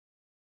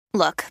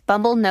Look,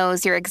 Bumble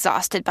knows you're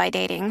exhausted by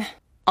dating.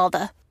 All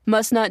the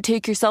must not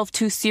take yourself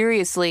too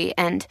seriously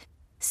and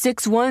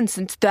 6'1"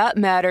 since that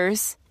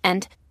matters.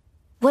 And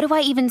what do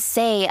I even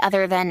say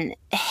other than,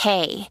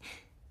 hey?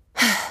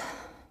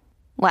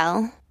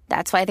 Well,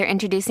 that's why they're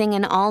introducing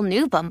an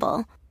all-new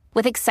Bumble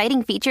with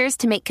exciting features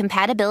to make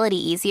compatibility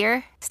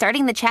easier,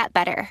 starting the chat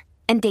better,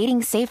 and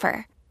dating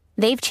safer.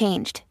 They've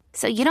changed,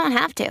 so you don't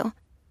have to.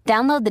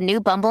 Download the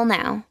new Bumble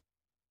now.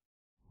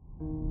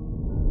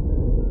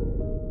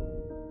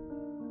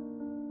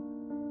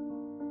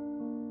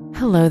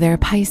 Hello there,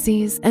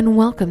 Pisces, and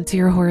welcome to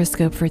your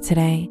horoscope for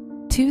today,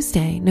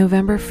 Tuesday,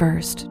 November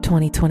 1st,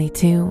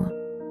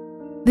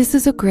 2022. This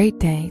is a great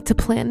day to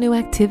plan new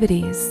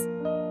activities.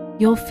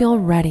 You'll feel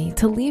ready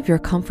to leave your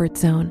comfort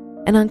zone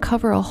and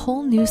uncover a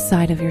whole new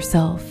side of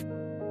yourself.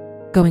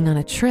 Going on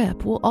a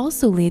trip will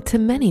also lead to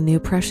many new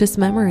precious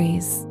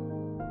memories.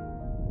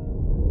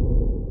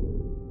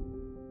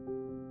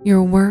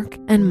 Your work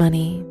and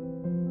money.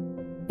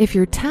 If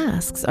your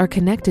tasks are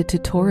connected to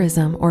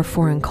tourism or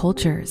foreign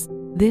cultures,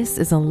 this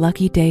is a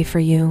lucky day for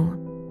you.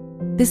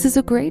 This is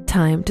a great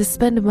time to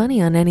spend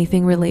money on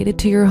anything related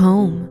to your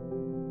home.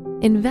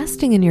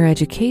 Investing in your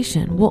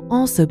education will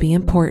also be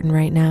important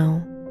right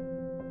now.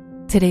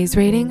 Today's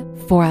rating,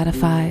 4 out of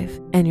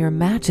 5, and your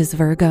match is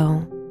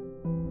Virgo.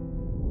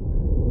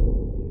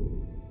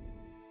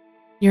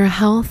 Your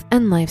health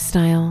and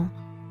lifestyle.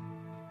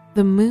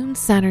 The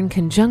Moon-Saturn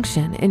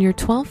conjunction in your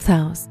 12th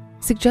house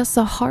suggests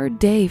a hard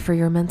day for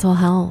your mental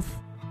health.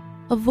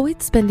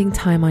 Avoid spending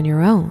time on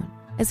your own,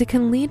 as it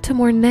can lead to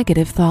more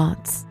negative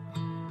thoughts.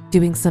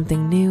 Doing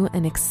something new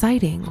and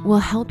exciting will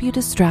help you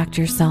distract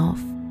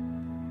yourself.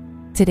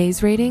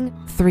 Today's rating,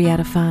 3 out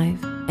of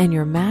 5, and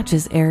your match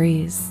is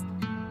Aries.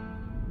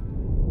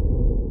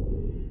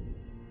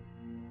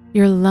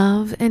 Your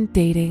love and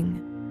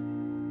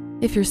dating.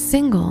 If you're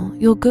single,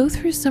 you'll go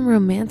through some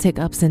romantic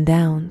ups and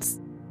downs.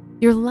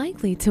 You're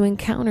likely to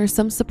encounter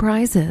some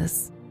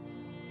surprises.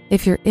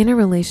 If you're in a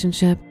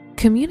relationship,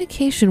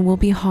 communication will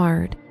be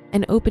hard,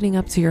 and opening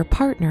up to your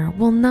partner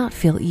will not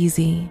feel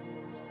easy.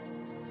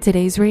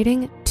 Today's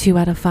rating, 2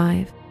 out of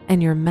 5,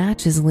 and your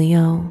match is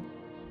Leo.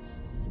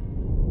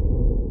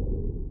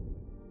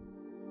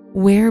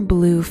 Wear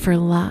blue for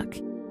luck.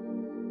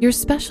 Your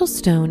special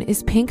stone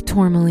is pink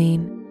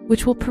tourmaline,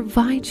 which will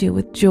provide you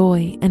with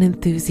joy and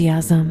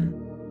enthusiasm.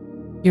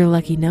 Your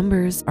lucky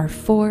numbers are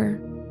 4,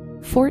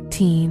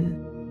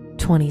 14,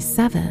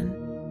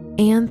 27,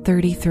 and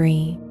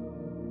 33.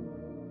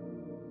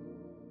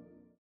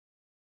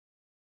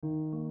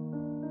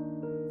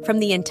 From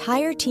the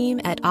entire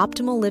team at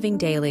Optimal Living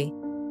Daily,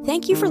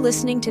 thank you for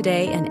listening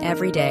today and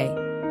every day.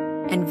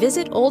 And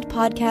visit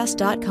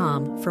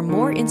oldpodcast.com for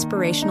more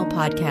inspirational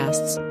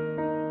podcasts.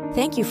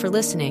 Thank you for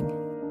listening.